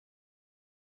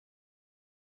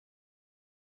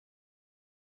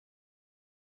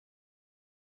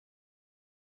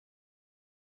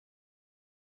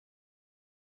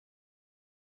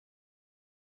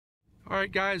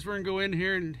Alright guys, we're going to go in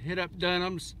here and hit up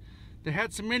Dunhams. They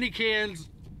had some mini cans.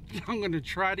 I'm going to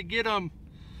try to get them.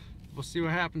 We'll see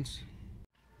what happens.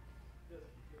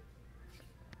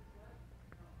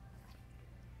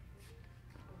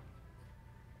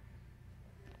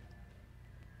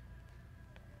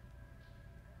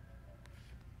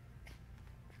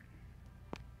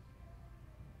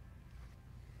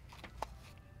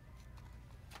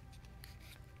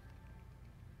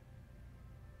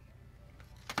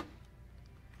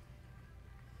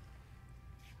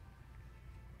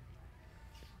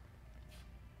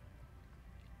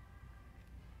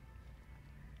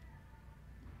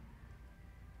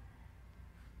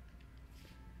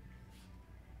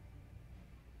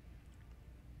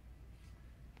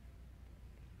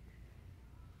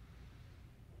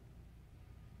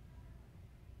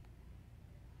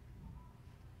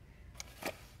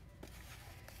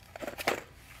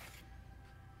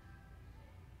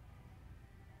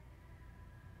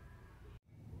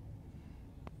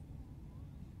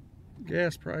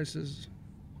 Gas prices,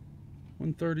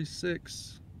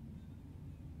 $1.36.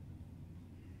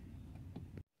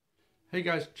 Hey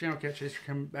guys, Channel Cat Chaser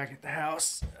coming back at the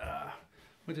house.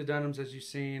 Went to Dunhams as you've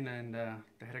seen, and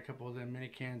they had a couple of them mini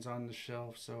cans on the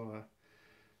shelf, so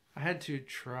I had to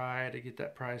try to get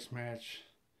that price match.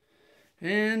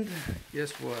 And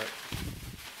guess what?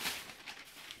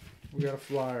 We got a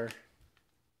flyer.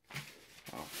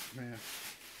 Oh man,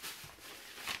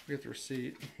 we got the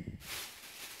receipt.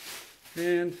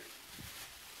 And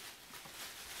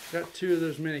got 2 of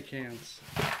those mini cans.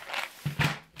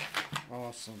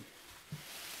 Awesome.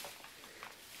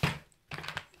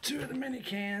 2 of the mini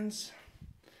cans.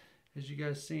 As you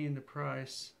guys seen, the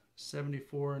price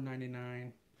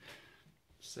 $74.99.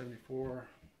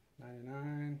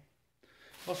 $74.99.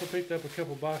 Also picked up a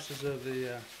couple boxes of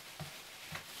the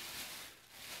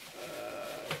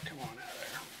come on out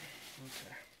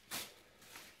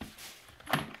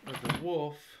there. Okay. Of the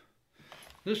Wolf.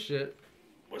 This shit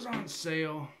was on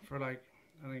sale for like,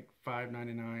 I think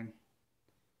 $5.99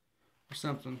 or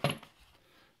something.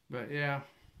 But yeah,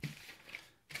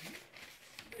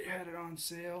 they had it on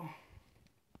sale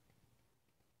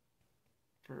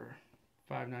for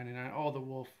 $5.99. All the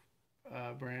Wolf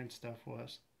brand stuff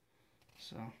was.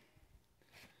 So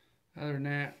other than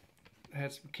that, I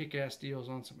had some kick-ass deals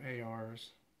on some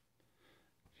ARs.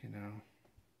 You know,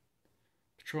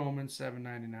 Patrolman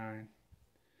 $7.99.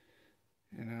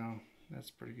 You know, that's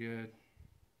pretty good.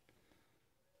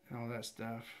 And all that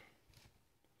stuff.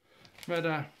 But,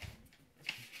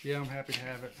 yeah, I'm happy to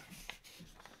have it.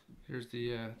 Here's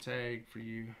the tag for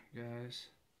you guys.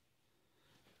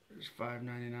 There's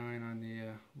 $5.99 on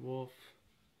the Wolf.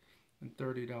 And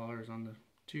 $30 on the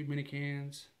 2 mini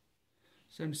cans.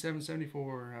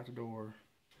 $77.74 out the door.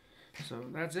 So,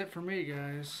 that's it for me,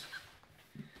 guys.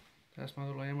 That's my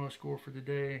little ammo score for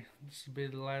today. This will be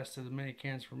the last of the mini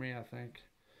cans for me, I think.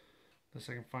 Unless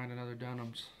I can find another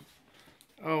Dunhams.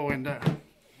 Oh, and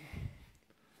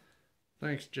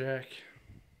thanks, Jack.